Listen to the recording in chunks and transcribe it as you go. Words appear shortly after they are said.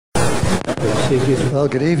Well,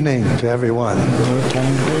 good evening to everyone.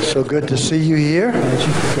 So good to see you here.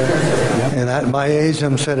 And at my age,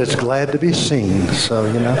 I'm said it's glad to be seen. So,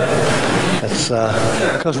 you know, that's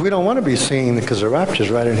because we don't want to be seen because the rapture's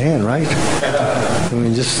right at hand, right? I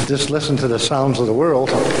mean, just listen to the sounds of the world,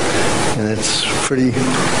 and it's pretty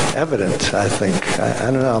evident, I think. I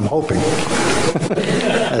don't know, I'm hoping.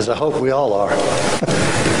 As I hope we all are.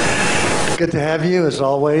 Good to have you, as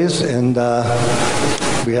always, and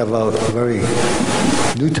we have a very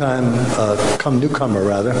newcomer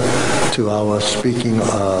to our speaking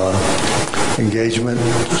engagement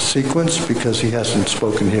sequence because he hasn't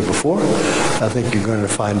spoken here before. I think you're going to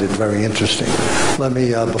find it very interesting. Let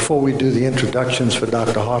me, before we do the introductions for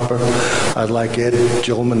Dr. Harper, I'd like Ed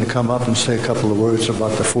Gilman to come up and say a couple of words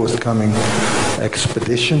about the forthcoming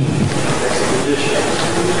expedition.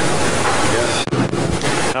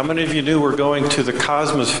 How many of you knew we're going to the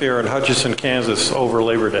Cosmosphere in Hutchinson, Kansas over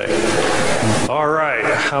Labor Day? All right.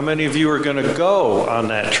 How many of you are going to go on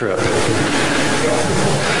that trip?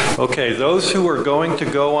 Okay, those who are going to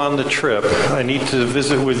go on the trip, I need to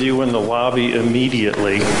visit with you in the lobby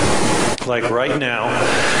immediately, like right now,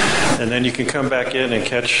 and then you can come back in and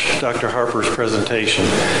catch Dr. Harper's presentation.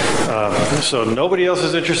 So nobody else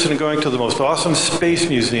is interested in going to the most awesome space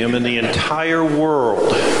museum in the entire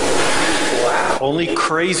world. Only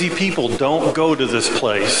crazy people don't go to this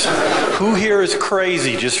place. Who here is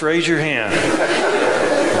crazy? Just raise your hand.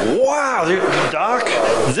 Wow, Doc,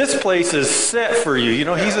 this place is set for you. You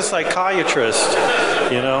know, he's a psychiatrist,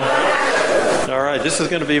 you know. All right, this is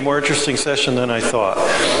going to be a more interesting session than I thought.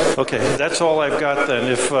 Okay, that's all I've got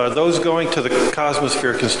then. If those going to the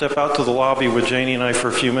Cosmosphere can step out to the lobby with Janie and I for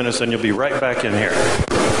a few minutes, then you'll be right back in here.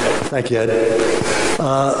 Thank you, Ed.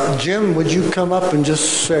 Jim, would you come up and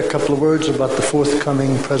just say a couple of words about the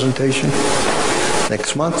forthcoming presentation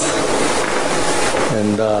next month?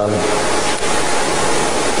 And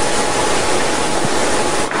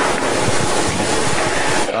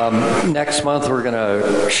next month we're going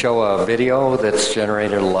to show a video that's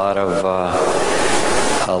generated a lot of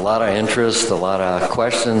interest, a lot of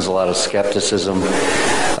questions, a lot of skepticism.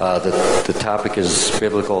 The topic is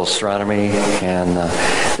biblical astronomy, and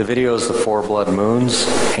the video is the four blood moons.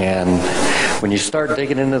 And when you start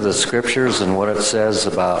digging into the scriptures and what it says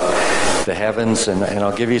about the heavens, and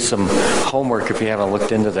I'll give you some homework if you haven't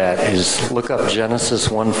looked into that, is look up Genesis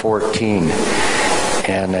 1:14.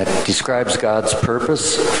 And it describes God's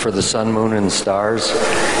purpose for the sun, moon, and stars.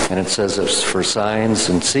 And it says it's for signs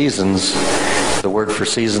and seasons. The word for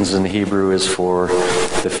seasons in the Hebrew is for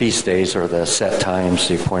the feast days or the set times,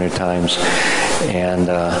 the appointed times. And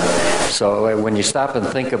so when you stop and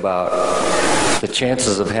think about the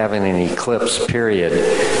chances of having an eclipse, period,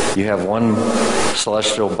 you have one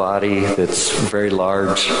celestial body that's very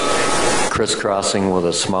large, crisscrossing with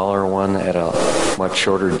a smaller one at a much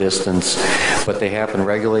shorter distance, but they happen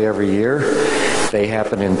regularly every year. They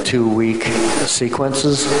happen in 2-week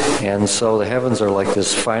sequences, and so the heavens are like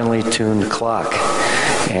this finely tuned clock.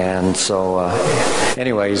 And so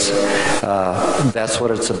anyways, that's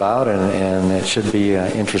what it's about, and it should be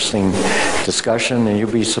an interesting discussion, and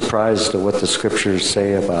you'll be surprised at what the scriptures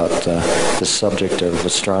say about the subject of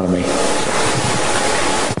astronomy.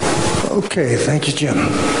 Okay, thank you, Jim.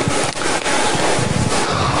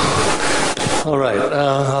 All right,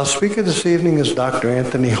 our speaker this evening is Dr.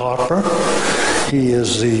 Anthony Harper. He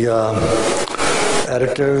is the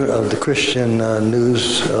editor of the Christian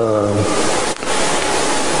News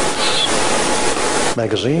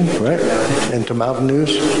magazine, right? Intermountain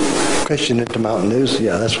News? Christian Intermountain News?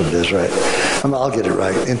 Yeah, that's what it is, right? I'll get it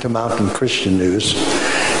right. Intermountain Christian News.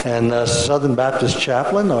 And Southern Baptist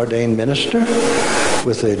chaplain, ordained minister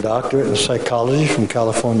with a doctorate in psychology from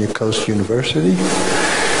California Coast University.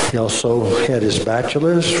 He also had his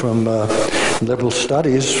bachelor's from liberal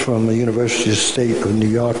studies from the University of State of New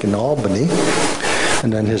York in Albany,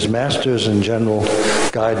 and then his master's in general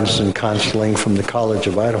guidance and counseling from the College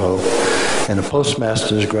of Idaho, and a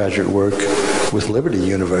postmaster's graduate work with Liberty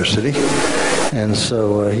University. And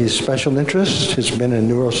so his special interest has been in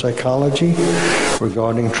neuropsychology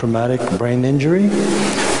regarding traumatic brain injury,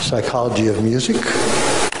 psychology of music.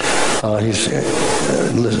 He's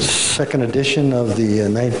the second edition of the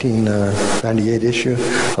 1998 issue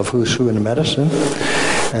of Who's Who in Medicine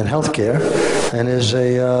and Healthcare, and is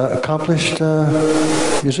a accomplished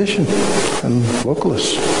musician and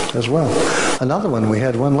vocalist as well. Another one, we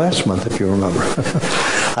had one last month, if you remember.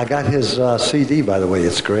 I got his CD, by the way.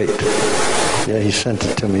 It's great. Yeah, he sent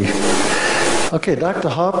it to me. Okay, Dr.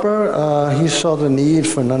 Harper, he saw the need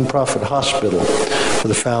for a nonprofit hospital for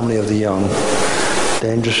the family of the young,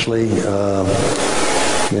 dangerously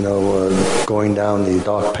going down the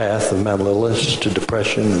dark path of mental illness to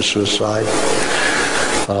depression and suicide.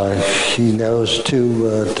 He knows, too,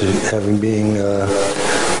 having being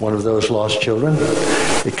one of those lost children,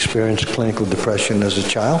 experienced clinical depression as a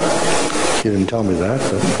child. He didn't tell me that,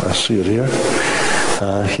 but I see it here.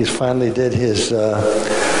 He finally did his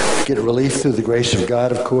get relief through the grace of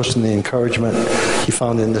God, of course, and the encouragement he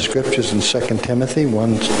found in the scriptures in 2 Timothy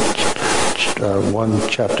 1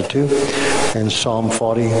 chapter 2 and Psalm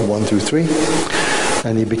 40, 1 through 3.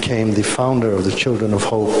 And he became the founder of the Children of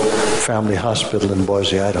Hope Family Hospital in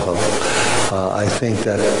Boise, Idaho. I think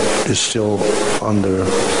that is still under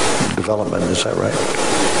development. Is that right?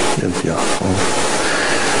 Yeah.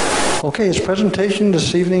 Okay, his presentation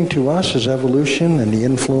this evening to us is Evolution and the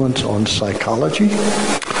Influence on Psychology.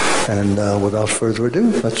 And without further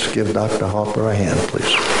ado, let's give Dr. Harper a hand,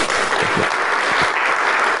 please.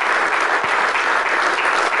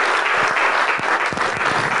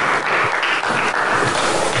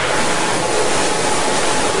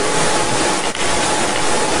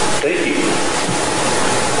 Thank you.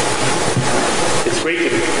 It's great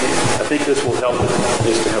to, I think this will help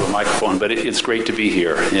just to have a microphone, but it's great to be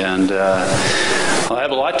here. And I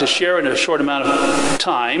have a lot to share in a short amount of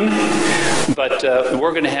time, but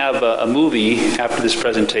we're going to have a movie after this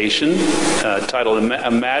presentation titled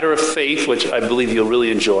A Matter of Faith, which I believe you'll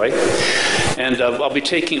really enjoy. And I'll be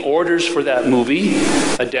taking orders for that movie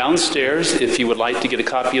downstairs if you would like to get a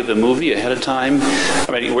copy of the movie ahead of time.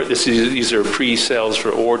 I mean, these are pre-sales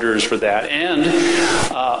for orders for that. And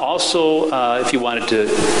also, if you wanted to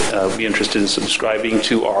be interested in subscribing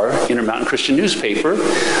to our Intermountain Christian newspaper,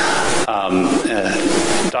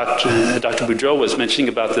 Dr. Boudreau was mentioning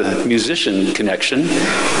about the musician connection,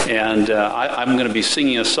 and I'm going to be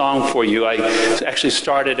singing a song for you. I actually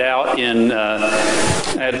started out in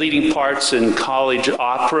I had leading parts in college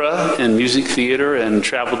opera and music theater, and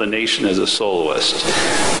traveled the nation as a soloist,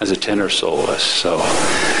 as a tenor soloist. So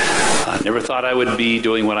I never thought I would be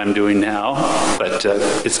doing what I'm doing now, but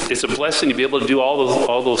it's a blessing to be able to do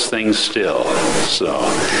all those things still. So.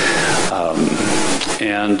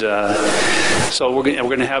 So we're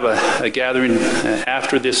going to have a gathering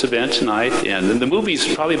after this event tonight, and the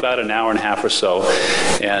movie's probably about an hour and a half or so,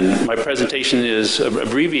 and my presentation is an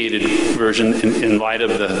abbreviated version in light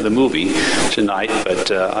of the movie tonight, but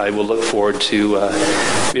I will look forward to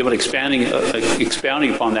be able to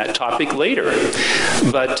expounding upon that topic later.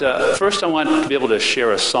 But first I want to be able to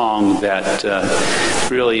share a song that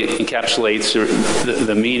really encapsulates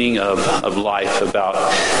the meaning of life, about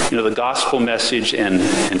the gospel message and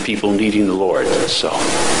people needing the Lord. So.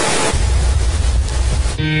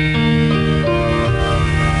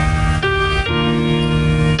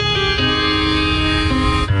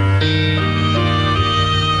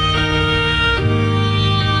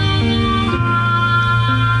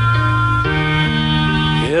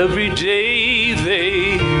 Every day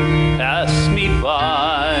they pass me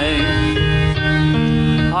by,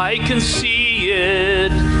 I can see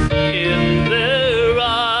it in their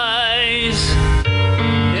eyes.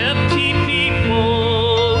 Empty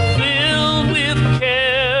people filled with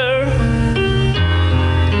care,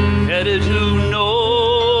 headed who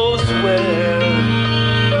knows where.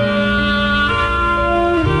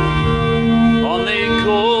 On they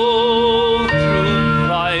go through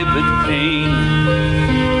private pain,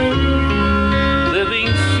 living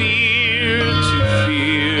fear to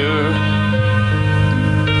fear.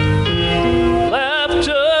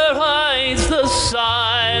 Laughter hides the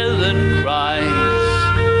silent cries,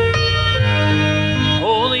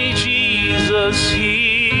 only Jesus hears.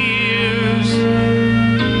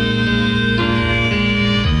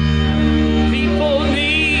 People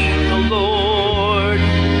need the Lord.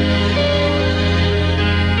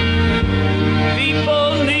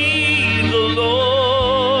 People need the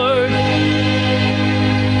Lord.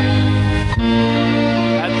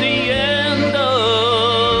 At the end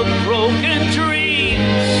of broken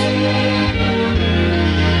dreams,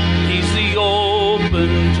 He's the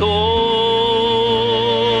open door.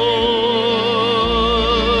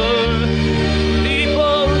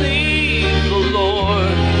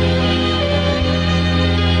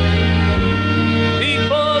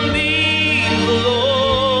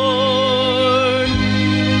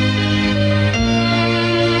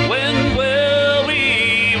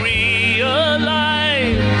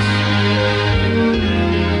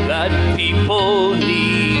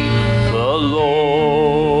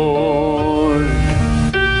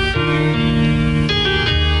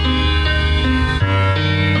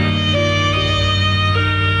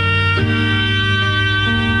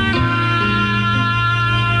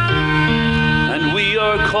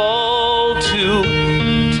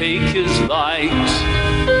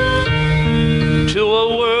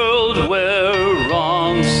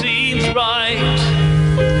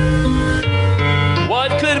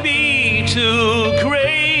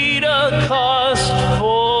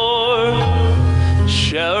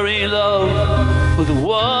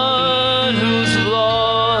 one who's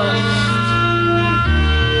lost.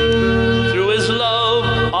 Through his love,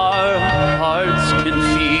 our hearts can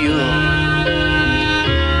feel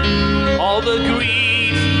all the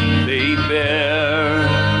grief they bear.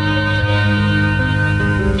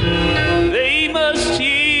 They must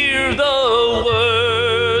hear the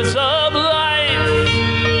words of life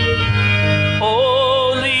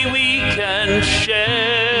only we can share.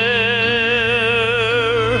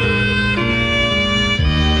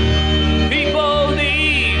 People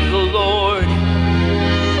need the Lord.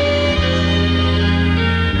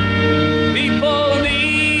 People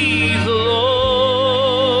need the Lord.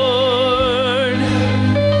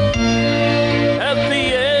 At the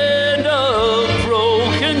end of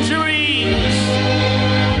broken dreams,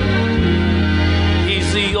 He's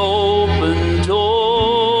the open door.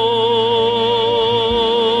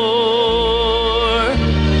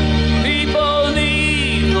 People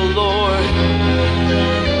need the Lord.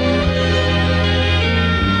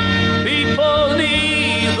 People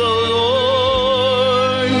need the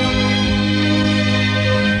Lord.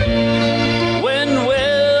 When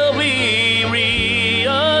will we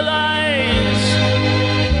realize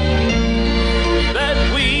that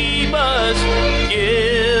we must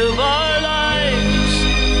give our lives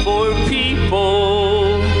for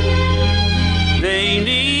people? They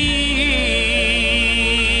need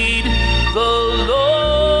the Lord.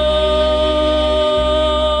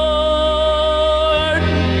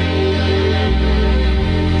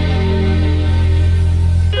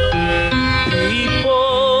 People,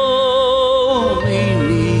 we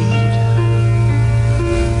need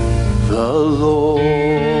the Lord.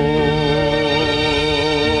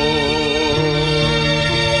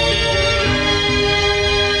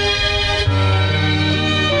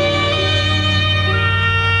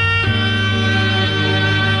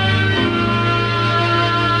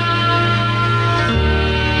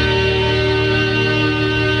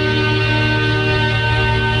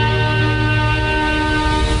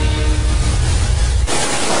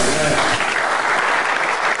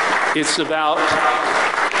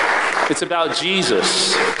 It's about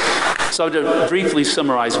Jesus. So to briefly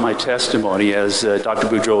summarize my testimony, as Dr.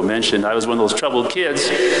 Boudreau mentioned, I was one of those troubled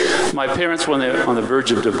kids. My parents were on the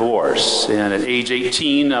verge of divorce, and at age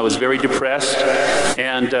 18, I was very depressed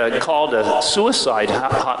and called a suicide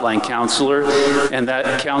hotline counselor, and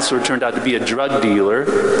that counselor turned out to be a drug dealer,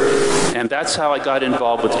 and that's how I got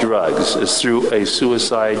involved with drugs, is through a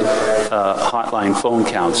suicide hotline phone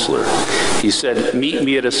counselor. He said, meet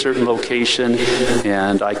me at a certain location,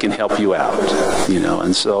 and I can help you out,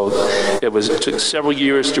 and so it took several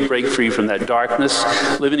years to break free from that darkness,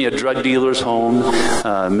 living in a drug dealer's home,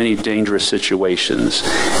 many dangerous situations,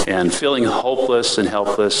 and feeling hopeless and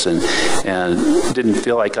helpless, and didn't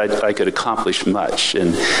feel like I could accomplish much.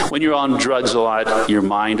 And when you're on drugs a lot, your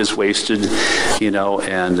mind is wasted,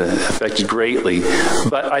 and affected greatly.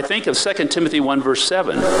 But I think of 2 Timothy 1 verse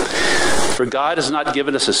 7. For God has not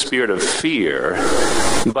given us a spirit of fear,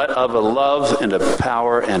 but of a love and a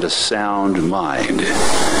power and a sound mind.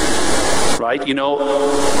 Right?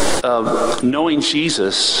 Knowing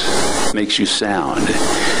Jesus makes you sound.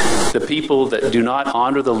 The people that do not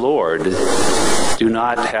honor the Lord do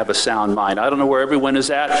not have a sound mind. I don't know where everyone is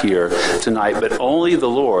at here tonight, but only the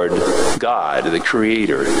Lord, God, the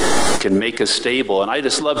Creator, can make us stable. And I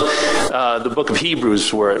just love the book of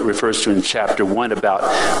Hebrews, where it refers to in chapter 1 about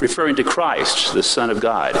referring to Christ, the Son of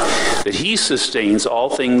God, that He sustains all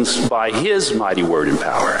things by His mighty word and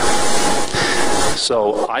power.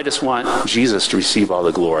 So I just want Jesus to receive all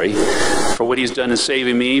the glory for what He's done in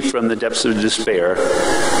saving me from the depths of despair,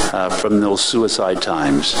 from those suicide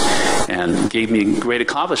times, and gave me great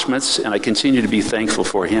accomplishments, and I continue to be thankful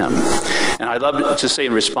for Him. And I love to say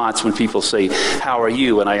in response when people say, how are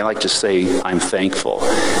you? And I like to say, I'm thankful,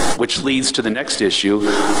 which leads to the next issue.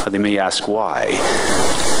 They may ask why.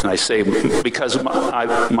 And I say, because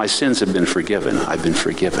my sins have been forgiven. I've been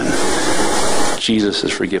forgiven. Jesus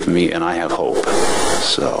has forgiven me, and I have hope.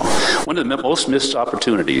 So one of the most missed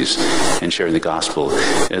opportunities in sharing the gospel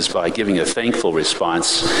is by giving a thankful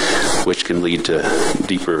response, which can lead to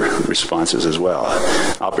deeper responses as well.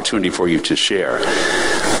 Opportunity for you to share.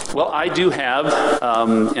 Well, I do have,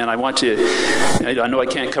 and I know I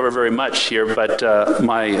can't cover very much here, but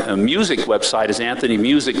my music website is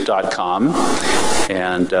anthonymusic.com,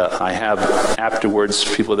 and I have afterwards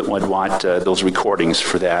people that would want those recordings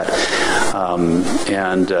for that.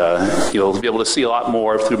 And you'll be able to see a lot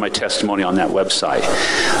more through my testimony on that website.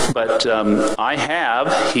 But I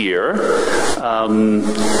have here,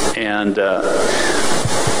 and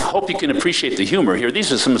hope you can appreciate the humor here.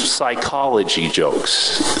 These are some psychology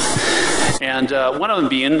jokes. And one of them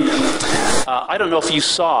being, I don't know if you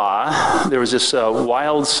saw, there was this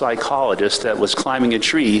wild psychologist that was climbing a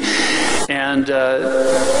tree, and I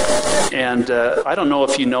don't know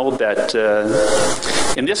if you know that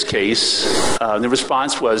in this case, the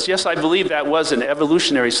response was, yes, I believe that was an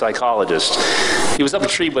evolutionary psychologist. He was up a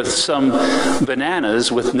tree with some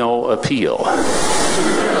bananas with no appeal.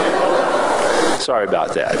 Sorry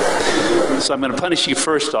about that. So I'm going to punish you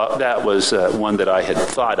first off. That was one that I had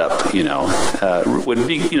thought up, would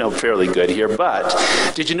be, fairly good here. But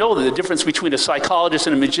did you know the difference between a psychologist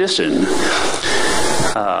and a magician?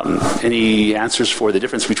 Any answers for the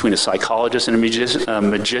difference between a psychologist and a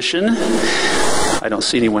magician? I don't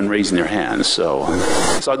see anyone raising their hands, so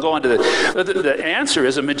I'll go on to the answer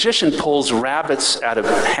is a magician pulls rabbits out of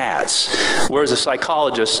hats, whereas a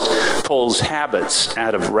psychologist pulls habits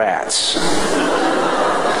out of rats.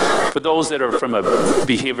 For those that are from a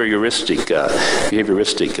behavioristic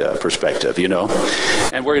perspective,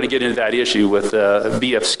 and we're going to get into that issue with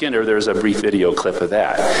B.F. Skinner. There's a brief video clip of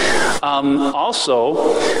that.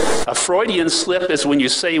 Also, a Freudian slip is when you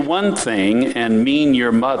say one thing and mean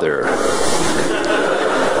your mother.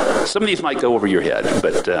 Some of these might go over your head,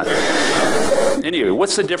 but anyway,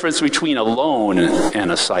 what's the difference between a loan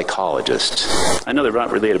and a psychologist? I know they're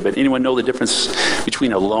not related, but anyone know the difference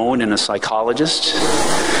between a loan and a psychologist?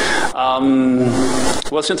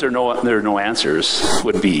 Well, since there are no answers,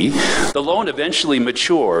 would be the loan eventually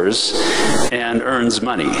matures and earns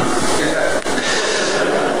money.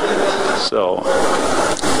 So,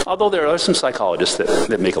 although there are some psychologists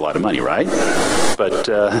that make a lot of money, right? But,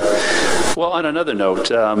 well, on another note,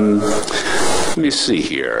 let me see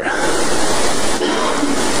here.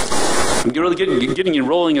 I'm really getting you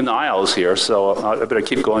rolling in the aisles here, so I better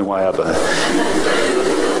keep going while I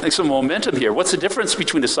have some momentum here. What's the difference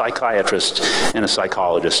between a psychiatrist and a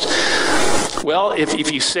psychologist? Well,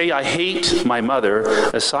 if you say, I hate my mother,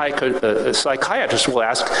 a psychiatrist will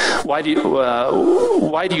ask, why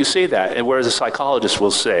do you say that? And whereas a psychologist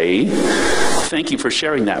will say, thank you for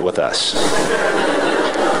sharing that with us.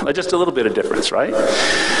 Just a little bit of difference, right?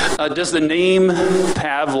 Does the name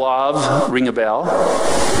Pavlov ring a bell?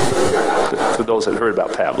 For those that heard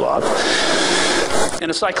about Pavlov.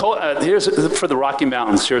 And here's for the Rocky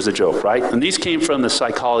Mountains, here's a joke, right? And these came from the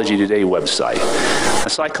Psychology Today website. A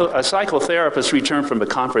psychotherapist returned from a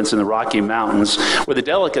conference in the Rocky Mountains where the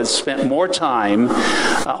delegates spent more time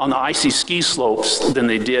on the icy ski slopes than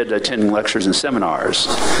they did attending lectures and seminars.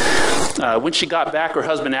 When she got back, her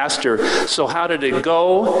husband asked her, so how did it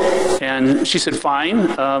go? And she said, fine,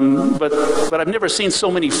 but I've never seen so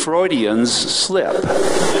many Freudians slip.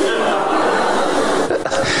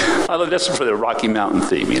 I love this for the Rocky Mountain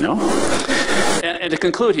theme, And to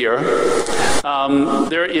conclude here,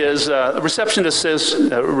 there is a receptionist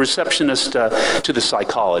to the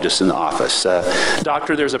psychologist in the office.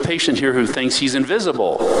 Doctor, there's a patient here who thinks he's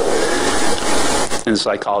invisible. And the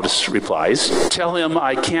psychologist replies, tell him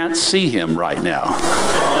I can't see him right now.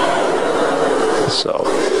 So,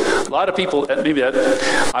 a lot of people,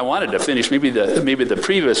 I wanted to finish, maybe the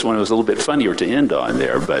previous one was a little bit funnier to end on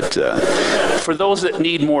there, but for those that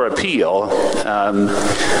need more appeal,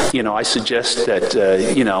 I suggest that,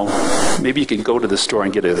 maybe you could go to the store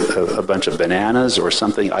and get a bunch of bananas or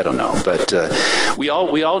something, I don't know, but we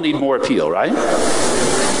all need more appeal, right?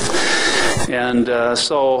 And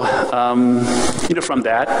from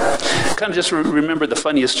that, kind of just remember the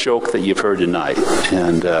funniest joke that you've heard tonight,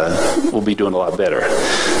 and we'll be doing a lot better.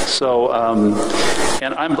 So,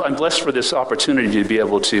 and I'm blessed for this opportunity to be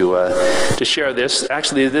able to share this.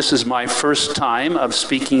 Actually, this is my first time of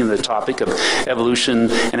speaking on the topic of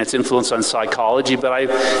evolution and its influence on psychology, but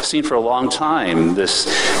I've seen for a long time this,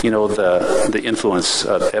 the influence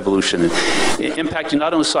of evolution impacting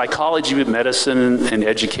not only psychology, but medicine and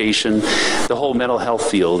education, the whole mental health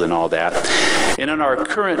field and all that. And in our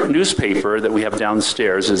current newspaper that we have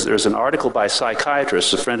downstairs, there's an article by a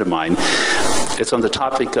psychiatrist, a friend of mine. It's on the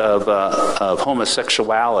topic of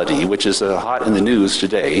homosexuality, which is hot in the news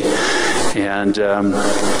today. And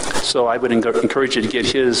so I would encourage you to get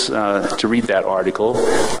to read that article.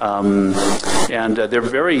 And they're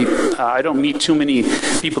very, I don't meet too many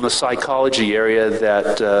people in the psychology area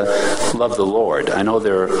that love the Lord. I know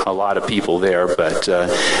there are a lot of people there, but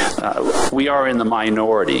we are in the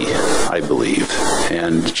minority, I believe.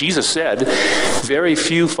 And Jesus said, very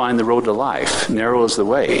few find the road to life. Narrow is the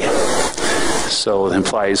way. So it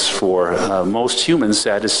implies for most humans,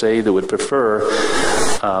 sad to say, that would prefer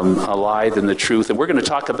a lie than the truth. And we're going to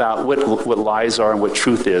talk about what lies are and what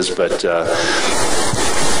truth is, but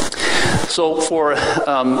So for,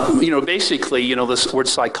 basically, this word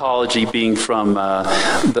psychology being from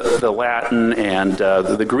the Latin and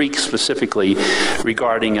the Greek specifically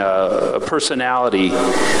regarding personality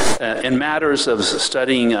and matters of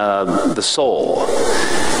studying the soul.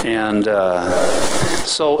 And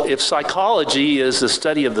so if psychology is the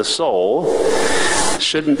study of the soul,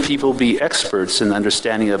 shouldn't people be experts in the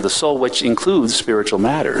understanding of the soul, which includes spiritual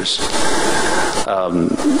matters?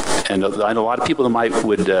 And I know a lot of people that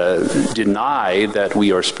would deny that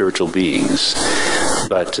we are spiritual beings.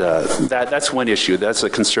 But that's one issue. That's a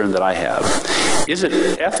concern that I have. Is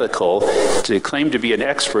it ethical to claim to be an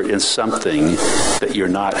expert in something that you're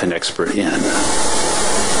not an expert in?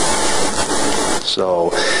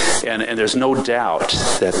 So, and there's no doubt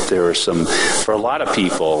that there are for a lot of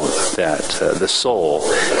people, that the soul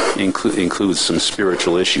includes some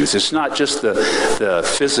spiritual issues. It's not just the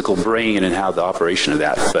physical brain and how the operation of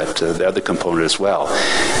that, but the other component as well.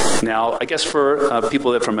 Now, I guess for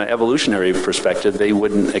people that from an evolutionary perspective, they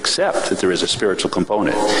wouldn't accept that there is a spiritual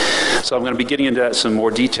component. So I'm going to be getting into some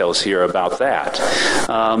more details here about that.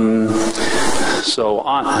 So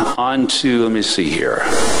on to, let me see here.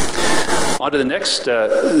 On to the next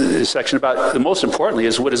section about, the most importantly,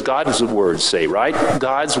 is what does God's word say, right?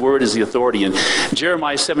 God's word is the authority. In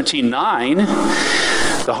Jeremiah 17:9,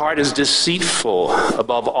 the heart is deceitful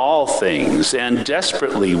above all things and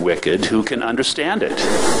desperately wicked. Who can understand it?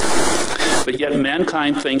 But yet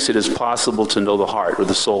mankind thinks it is possible to know the heart or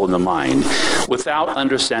the soul and the mind without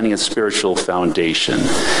understanding its spiritual foundation.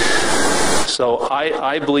 So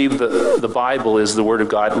I believe that the Bible is the Word of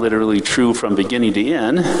God, literally true from beginning to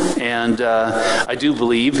end. And I do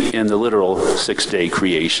believe in the literal 6-day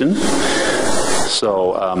creation.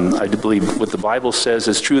 So I do believe what the Bible says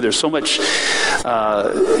is true. There's so much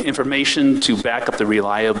information to back up the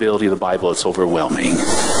reliability of the Bible. It's overwhelming.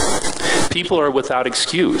 People are without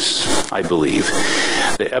excuse, I believe.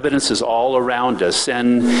 The evidence is all around us.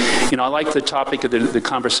 And, I like the topic of the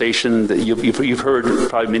conversation that you've heard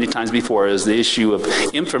probably many times before, is the issue of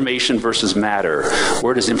information versus matter.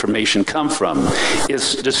 Where does information come from?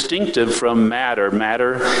 It's distinctive from matter.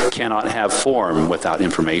 Matter cannot have form without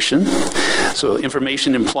information. So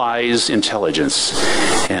information implies intelligence.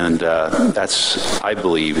 And that's, I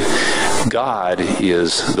believe, God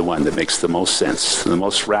is the one that makes the most sense, the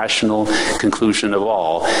most rational conclusion of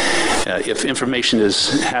all. If information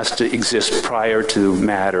has to exist prior to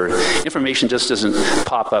matter, information just doesn't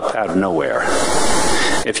pop up out of nowhere.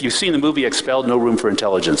 If you've seen the movie Expelled, No Room for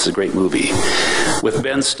Intelligence, a great movie, with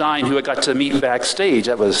Ben Stein, who I got to meet backstage.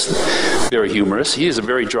 That was very humorous. He is a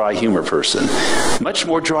very dry humor person, much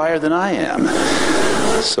more drier than I am.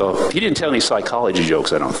 So he didn't tell any psychology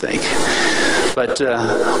jokes, I don't think. But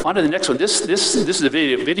on to the next one. This is a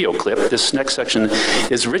video clip. This next section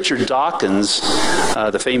is Richard Dawkins,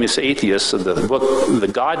 the famous atheist of the book The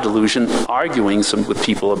God Delusion, arguing with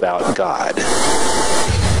people about God.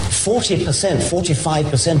 40%,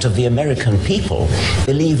 45% of the American people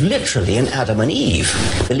believe literally in Adam and Eve,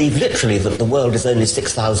 believe literally that the world is only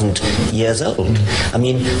 6,000 years old. I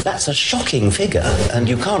mean, that's a shocking figure, and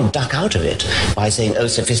you can't duck out of it by saying, oh,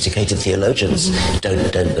 sophisticated theologians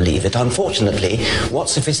don't believe it. Unfortunately, what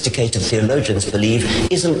sophisticated theologians believe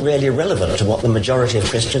isn't really relevant to what the majority of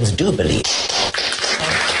Christians do believe.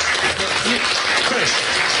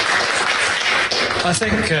 I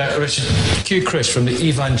think, Richard, cue Chris from the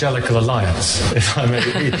Evangelical Alliance, if I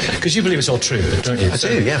may, because you believe it's all true, don't you? I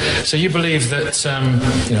do, yeah. So you believe that,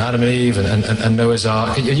 Adam and Eve and Noah's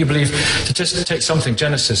Ark, you believe, to just take something,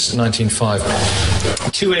 Genesis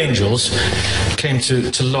 19:5, 2 angels came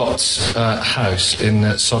to Lot's house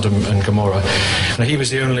in Sodom and Gomorrah. Now, he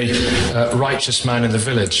was the only righteous man in the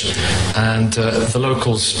village, and the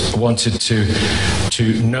locals wanted to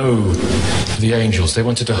know the angels. They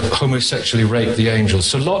wanted to homosexually rape the angels.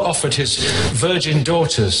 So Lot offered his virgin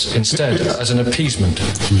daughters instead as an appeasement.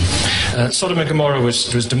 Sodom and Gomorrah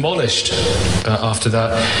was demolished after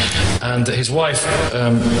that, and his wife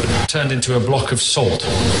turned into a block of salt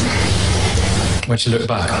when she looked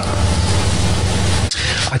back.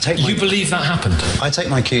 You believe that happened? I take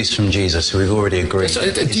my cues from Jesus, who we've already agreed. So,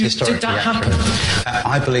 did that happen?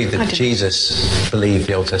 I believe that Jesus believed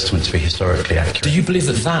the Old Testament to be historically accurate. Do you believe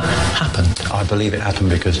that happened? I believe it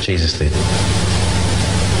happened because Jesus did.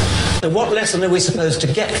 So what lesson are we supposed to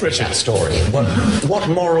get from that story? What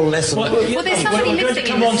moral lesson? Well, there's somebody we're going to missing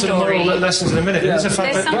come in on this to the moral story. lessons in a minute. There's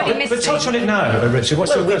somebody But missing. touch on it now, Richard. What's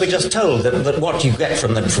Well, your we were question? just told that what you get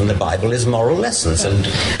from the Bible is moral lessons, and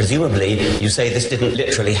presumably you say this didn't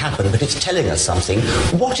literally happen, but it's telling us something.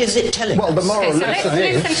 What is it telling us? Well, the moral Okay, so lesson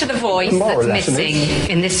let's is... listen to the voice moral that's lesson missing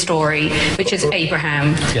in this story, which is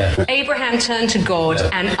Abraham. Yeah. Abraham turned to God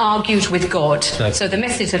and argued with God. So the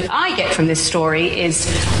message that I get from this story is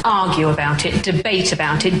argue about it, debate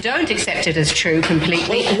about it, don't accept it as true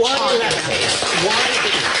completely. Well, why in argue that about it. case? Why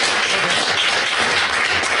didn't...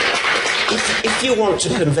 If you want to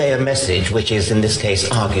convey a message, which is in this case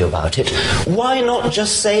argue about it, why not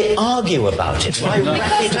just say argue about it? Why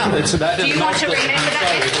wrap it up? Do you want to remember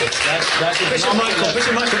that message?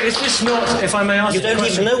 Bishop Michael, is this not, if I may ask You don't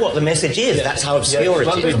even know what the message is. That's how obscure it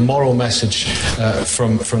is. a moral message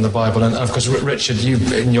from the Bible, and of course, Richard, you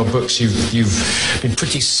in your books you've been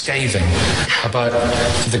pretty scathing about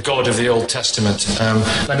the God of the Old Testament.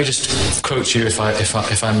 Let me just quote you, if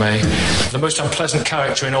I may. The most unpleasant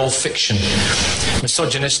character in all fiction: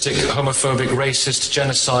 misogynistic, homophobic, racist,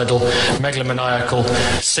 genocidal, megalomaniacal,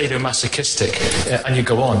 sadomasochistic, and you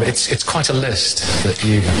go on. But it's quite a list that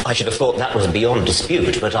you. I should have thought that was beyond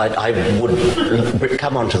dispute, but I would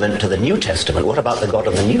come on to the New Testament. What about the God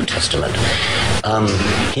of the New Testament?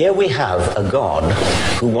 Here we have a God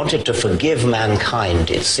who wanted to forgive mankind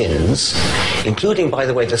its sins, including, by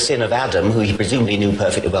the way, the sin of Adam, who he presumably knew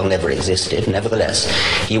perfectly well never existed. Nevertheless,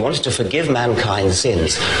 he wanted to forgive mankind's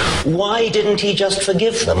sins. Why didn't he just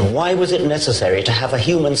forgive them? Why was it necessary to have a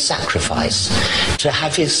human sacrifice, to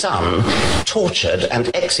have his son tortured and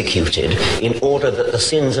executed in order that the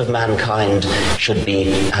sins of mankind should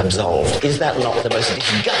be absolved? Is that not the most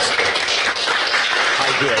disgusting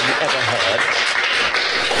idea you ever heard?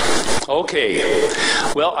 Okay.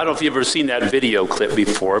 Well, I don't know if you've ever seen that video clip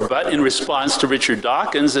before, but in response to Richard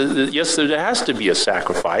Dawkins, yes, there has to be a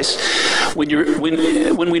sacrifice. When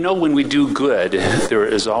we do good,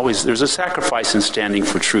 there's a sacrifice in standing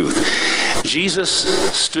for truth. Jesus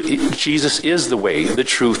is the way, the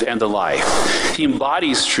truth, and the life. He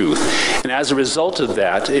embodies truth, and as a result of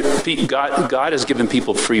that, God has given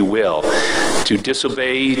people free will to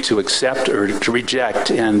disobey, to accept, or to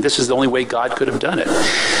reject, and this is the only way God could have done it.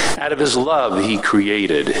 Out of his love, he created.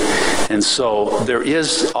 And so there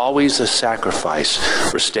is always a sacrifice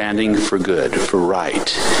for standing for good, for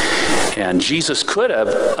right. And Jesus could have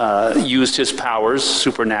used his powers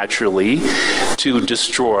supernaturally to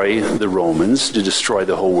destroy the Romans, to destroy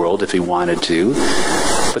the whole world if he wanted to.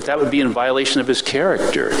 But that would be in violation of his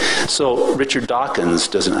character. So Richard Dawkins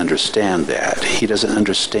doesn't understand that. He doesn't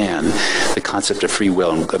understand the concept of free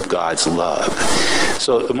will and of God's love.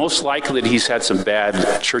 So most likely that he's had some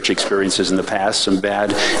bad church experiences in the past, some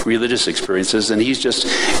bad religious experiences, and he's just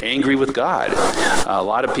angry with God. A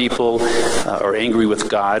lot of people are angry with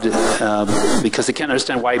God because they can't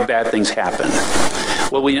understand why bad things happen.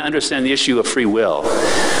 Well, we understand the issue of free will.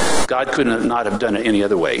 God could not have done it any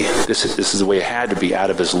other way. This is the way it had to be, out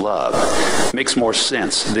of his love. Makes more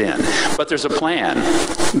sense then. But there's a plan.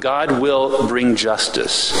 God will bring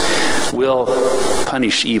justice, will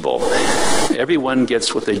punish evil. Everyone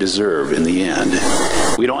gets what they deserve in the end.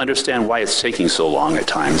 We don't understand why it's taking so long at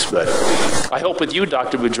times, but I hope with you,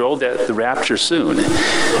 Dr. Boudreau, that the rapture soon.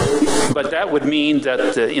 But that would mean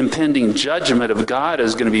that the impending judgment of God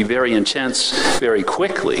is going to be very intense very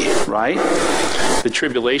quickly, right? The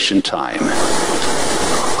tribulation time.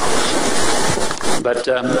 But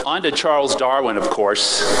on to Charles Darwin, of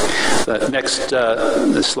course. The next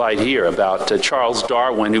slide here about Charles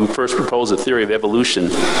Darwin, who first proposed the theory of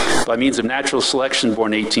evolution by means of natural selection,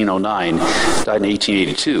 born 1809, died in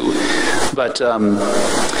 1882. But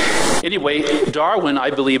anyway, Darwin,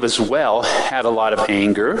 I believe as well, had a lot of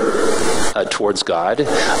anger towards God,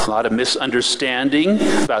 a lot of misunderstanding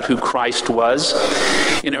about who Christ was.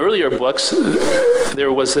 In earlier books,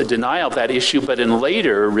 there was a denial of that issue, but in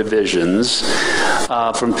later revisions,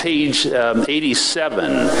 from page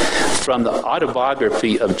 87, from the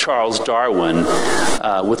autobiography of Charles Darwin,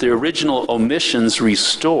 with the original omissions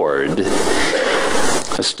restored,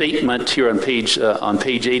 a statement here on page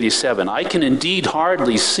 87. I can indeed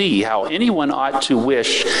hardly see how anyone ought to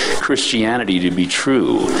wish Christianity to be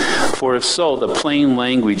true. For if so, the plain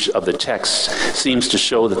language of the text seems to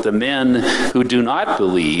show that the men who do not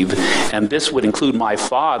believe, and this would include my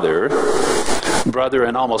father, brother,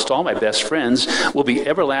 and almost all my best friends, will be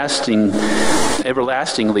everlastingly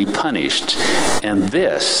punished. And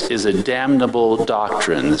this is a damnable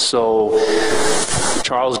doctrine. So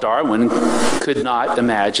Charles Darwin could not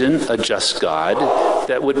imagine a just God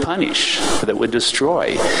that would punish, that would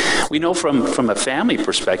destroy. We know from a family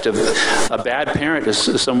perspective, a bad parent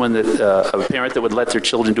is someone that a parent that would let their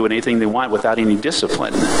children do anything they want without any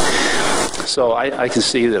discipline. So I can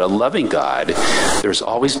see that a loving God, there's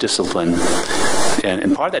always discipline.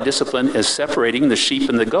 And part of that discipline is separating the sheep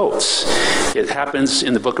and the goats. It happens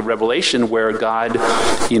in the book of Revelation where God,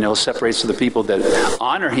 separates the people that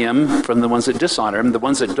honor him from the ones that dishonor him. The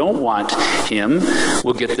ones that don't want him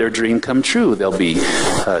will get their dream come true. They'll be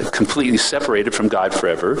completely separated from God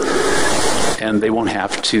forever, and they won't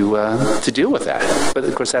have to deal with that. But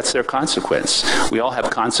of course, that's their consequence. We all have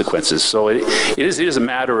consequences. So it is a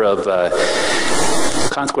matter of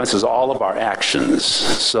consequences of all of our actions.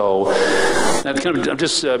 So I'm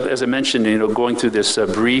just, as I mentioned, going through this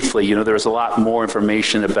briefly, there's a lot more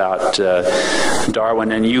information about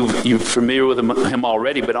Darwin, and you're familiar with him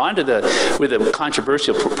already, but on to with a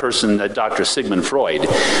controversial person, Dr. Sigmund Freud,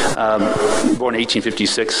 born in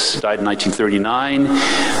 1856, died in 1939,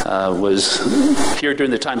 was here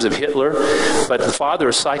during the times of Hitler, but the father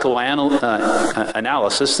of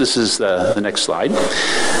psychoanalysis. This is the next slide.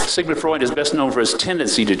 Sigmund Freud is best known for his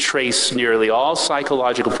tendency to trace nearly all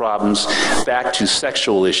psychological problems back to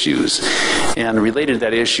sexual issues. And related to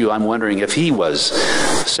that issue, I'm wondering if he was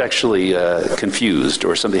sexually confused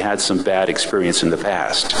or somebody had some bad experience in the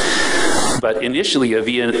past. But initially a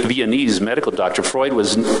Viennese medical doctor, Freud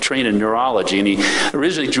was trained in neurology, and he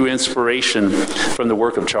originally drew inspiration from the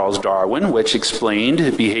work of Charles Darwin, which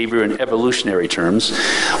explained behavior in evolutionary terms.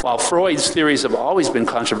 While Freud's theories have always been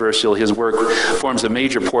controversial, his work forms a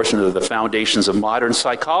major portion of the foundations of modern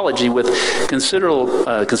psychology, with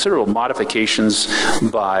considerable modifications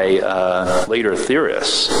by later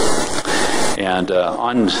theorists. And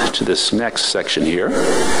on to this next section here.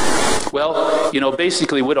 Well,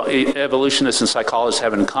 basically what evolutionists and psychologists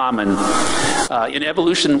have in common, in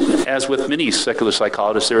evolution, as with many secular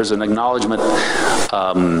psychologists, there is an acknowledgement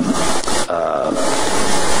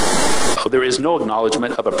there is no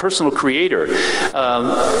acknowledgement of a personal creator.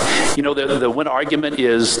 The one argument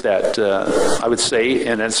is that, I would say,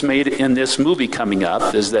 and it's made in this movie coming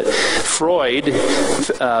up, is that Freud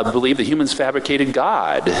believed that humans fabricated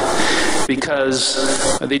God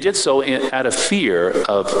because they did so out of fear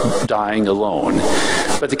of dying alone.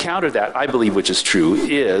 But to counter that, I believe, which is true,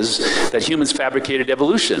 is that humans fabricated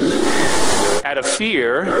evolution out of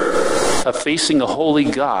fear of facing a holy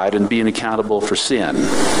God and being accountable for sin.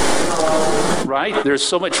 Right? There's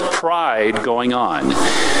so much pride going on.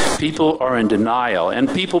 People are in denial, and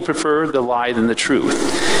people prefer the lie than the truth.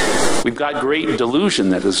 We've got great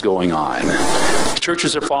delusion that is going on.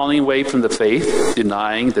 Churches are falling away from the faith,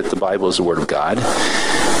 denying that the Bible is the Word of God.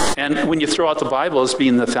 And when you throw out the Bible as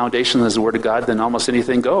being the foundation as the Word of God, then almost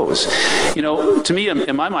anything goes. To me,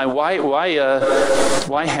 in my mind, why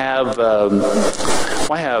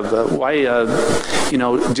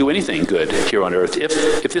do anything good here on earth?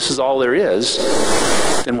 If this is all there is,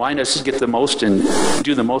 then why not just get the most and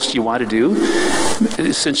do the most you want to do,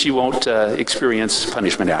 since you won't experience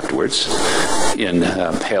punishment afterwards in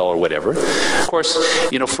hell or whatever. Of course,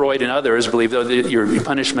 Freud and others believe, though, that your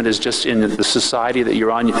punishment is just in the society that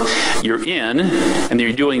you're in, and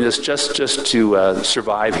you're doing this just to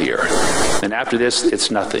survive here. And after this,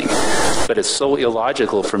 it's nothing. But it's so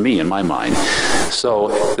illogical for me, in my mind. So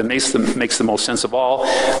that makes the most sense of all.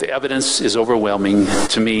 The evidence is overwhelming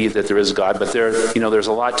to me that there is God, but there's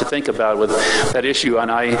a lot to think about with that issue.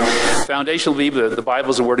 And I foundationally believe that the Bible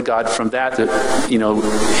is the Word of God. From that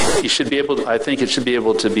you should be able to, I think it should be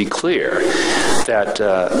able to be clear that,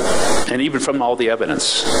 and even from all the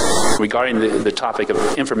evidence regarding the topic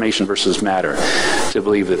of information versus matter, to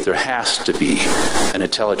believe that there has to be an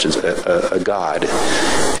intelligence, a God,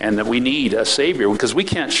 and that we need a Savior, because we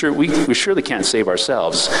surely can't save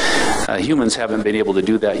ourselves. Humans haven't been able to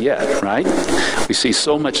do that yet, right? We see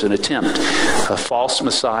so much an attempt, false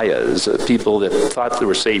messiahs, people that thought they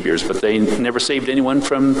were saviors, but they never saved anyone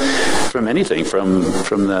from anything, from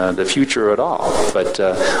the future at all. But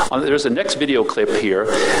there's a next video clip here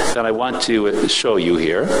that I want to show you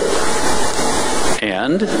here.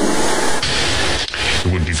 And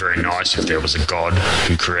it would be very nice if there was a God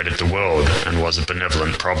who created the world and was a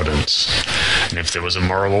benevolent providence, and if there was a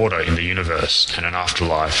moral order in the universe and an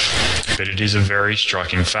afterlife. But it is a very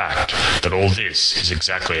striking fact that all this is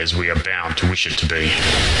exactly as we are bound to wish it to be.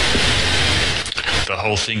 The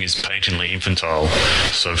whole thing is patently infantile,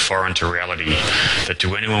 so foreign to reality, that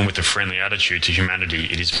to anyone with a friendly attitude to humanity,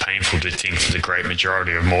 it is painful to think that the great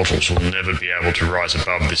majority of mortals will never be able to rise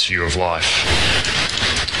above this view of life.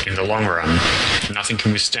 In the long run, nothing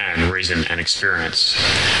can withstand reason and experience,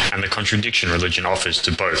 and the contradiction religion offers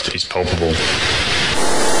to both is palpable.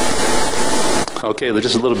 Okay,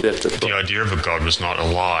 just a little bit. The idea of a God was not a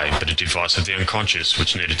lie, but a device of the unconscious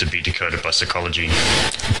which needed to be decoded by psychology.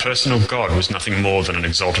 A personal God was nothing more than an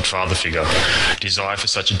exalted father figure. Desire for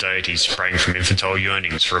such a deity sprang from infantile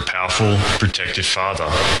yearnings for a powerful, protective father,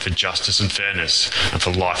 for justice and fairness, and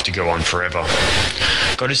for life to go on forever.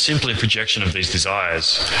 God is simply a projection of these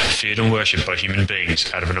desires, feared and worshipped by human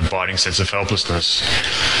beings out of an abiding sense of helplessness.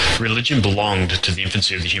 Religion belonged to the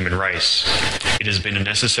infancy of the human race. It has been a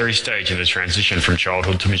necessary stage in the transition from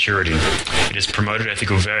childhood to maturity. It has promoted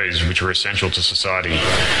ethical values which were essential to society.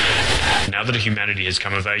 Now that humanity has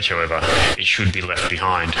come of age, however, it should be left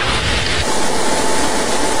behind.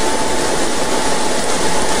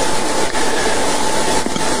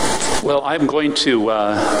 Well, I'm going to,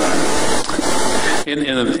 in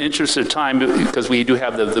the interest of time, because we do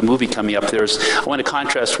have the movie coming up, I want to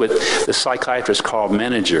contrast with the psychiatrist Carl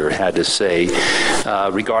Menninger had to say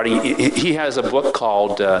regarding, he has a book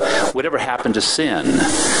called Whatever Happened to Sin.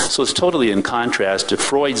 So it's totally in contrast to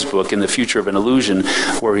Freud's book, In the Future of an Illusion,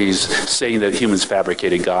 where he's saying that humans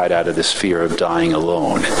fabricated God out of this fear of dying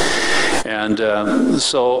alone. And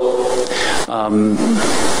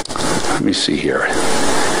let me see here.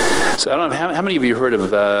 So I don't know, how many of you heard of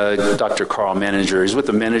Dr. Carl Menninger? He's with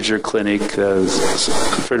the Menninger Clinic,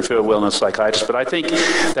 very well-known psychiatrist. But I think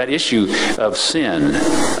that issue of sin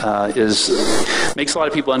makes a lot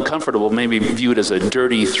of people uncomfortable, maybe viewed as a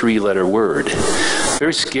dirty three-letter word.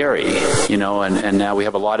 Very scary, and now we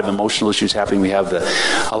have a lot of emotional issues happening. We have the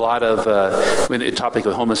topic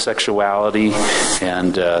of homosexuality,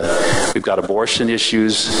 and we've got abortion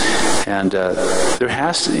issues, and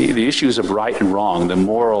the issues of right and wrong, the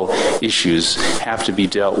moral issues have to be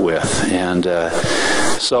dealt with. And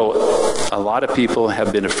so a lot of people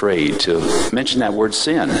have been afraid to mention that word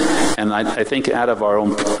sin. And I think out of our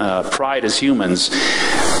own pride as humans,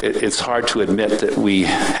 it's hard to admit that we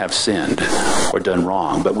have sinned or done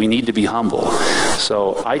wrong, but we need to be humble.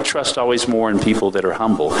 So I trust always more in people that are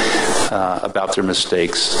humble about their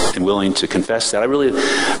mistakes and willing to confess that. I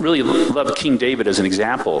really love King David as an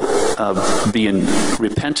example of being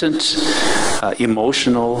repentant,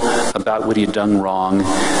 emotional about what he had done wrong.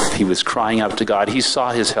 He was crying out to God. He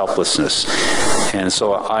saw his helplessness. And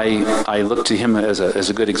so I look to him as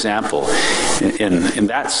a good example in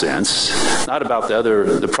that sense, not about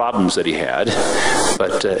the problems that he had,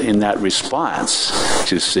 but in that response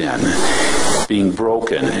to sin, being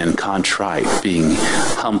broken and contrite, being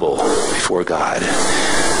humble before God.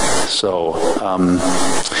 So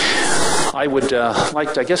I would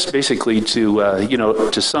like to, I guess, basically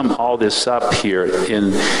to sum all this up here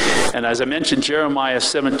and as I mentioned, Jeremiah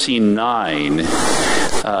 17:9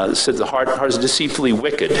 said the heart is deceitfully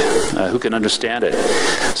wicked. Who can understand it?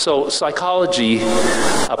 So psychology,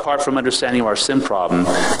 apart from understanding of our sin problem,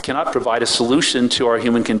 cannot provide a solution to our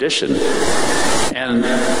human condition. And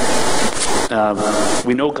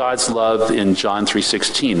we know God's love in John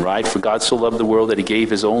 3:16, right? For God so loved the world that he gave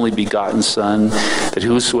his only begotten Son, that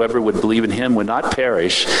whosoever would believe in him would not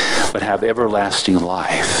perish, but have everlasting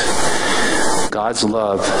life. God's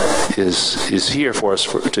love is here for us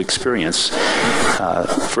to experience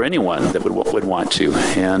for anyone that would want to.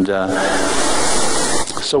 And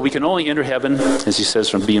so we can only enter heaven, as he says,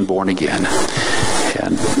 from being born again.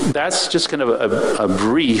 And that's just kind of a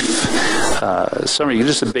brief summary,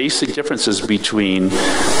 just the basic differences between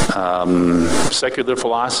secular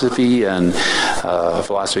philosophy and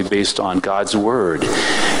philosophy based on God's Word.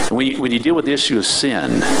 And when you deal with the issue of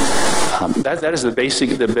sin, that is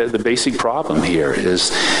the basic problem here,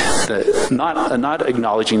 is that not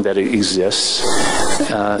acknowledging that it exists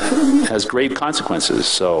has grave consequences.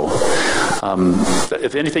 So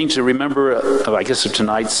if anything to remember, I guess, of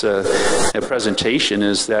tonight's presentation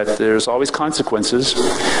is that there's always consequences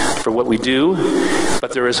for what we do,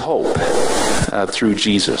 but there is hope through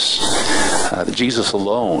Jesus. Jesus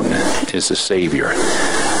alone is the Savior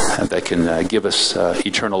that can give us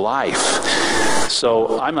eternal life.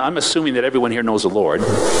 So I'm assuming that everyone here knows the Lord,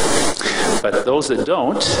 but those that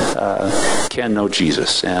don't can know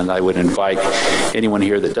Jesus. And I would invite anyone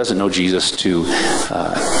here that doesn't know Jesus to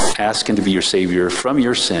ask him to be your Savior from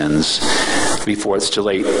your sins before it's too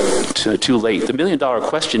late. The million-dollar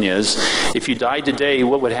question is, if you died today,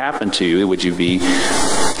 what would happen to you? Would you be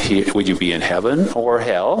in heaven or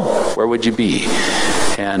hell? Where would you be?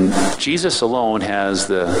 And Jesus alone has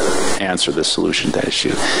the answer, the solution to that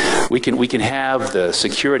issue. We can have the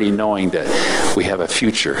security knowing that we have a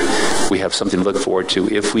future. We have something to look forward to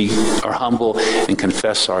if we are humble and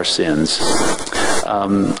confess our sins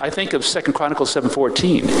I think of 2 Chronicles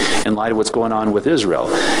 7:14 in light of what's going on with Israel.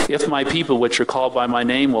 If my people, which are called by my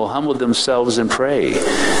name, will humble themselves and pray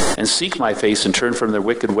and seek my face and turn from their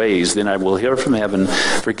wicked ways, then I will hear from heaven,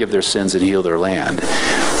 forgive their sins, and heal their land.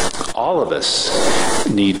 All of us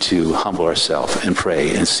need to humble ourselves and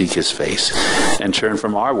pray and seek his face and turn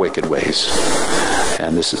from our wicked ways.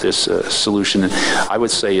 And this solution, I would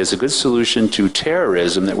say, is a good solution to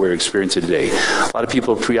terrorism that we're experiencing today. A lot of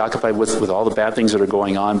people are preoccupied with all the bad things that are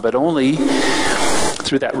going on, but only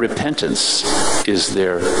through that repentance is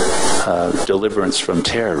there deliverance from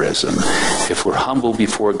terrorism. If we're humble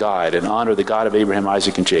before God and honor the God of Abraham,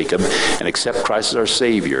 Isaac, and Jacob and accept Christ as our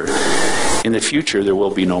Savior, in the future there will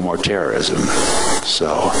be no more terrorism.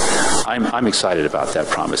 So I'm excited about that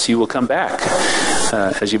promise. He will come back,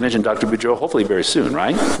 as you mentioned, Dr. Boudreau, hopefully very soon,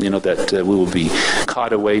 right? You know, that we will be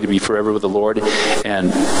caught away to be forever with the Lord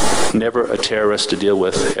and never a terrorist to deal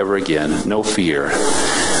with ever again. No fear.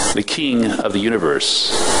 The King of the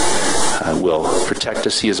universe will protect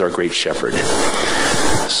us. He is our great shepherd.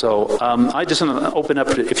 So I just want to open up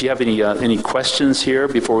if you have any questions here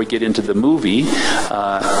before we get into the movie.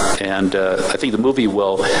 I think the movie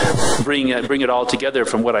will bring it all together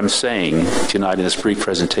from what I'm saying tonight in this brief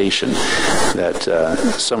presentation that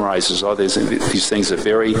summarizes all these things. A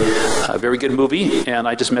very good movie, and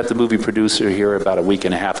I just met the movie producer here about a week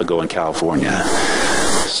and a half ago in California.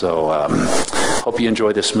 So hope you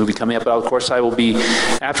enjoy this movie coming up. But of course, I will be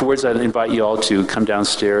afterwards. I'd invite you all to come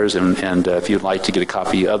downstairs and if you'd like to get a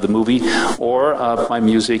copy of the movie or my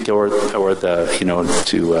music or the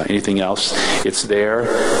to anything else, it's there.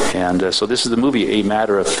 And so this is the movie, A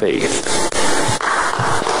Matter of Faith.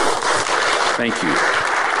 Thank you.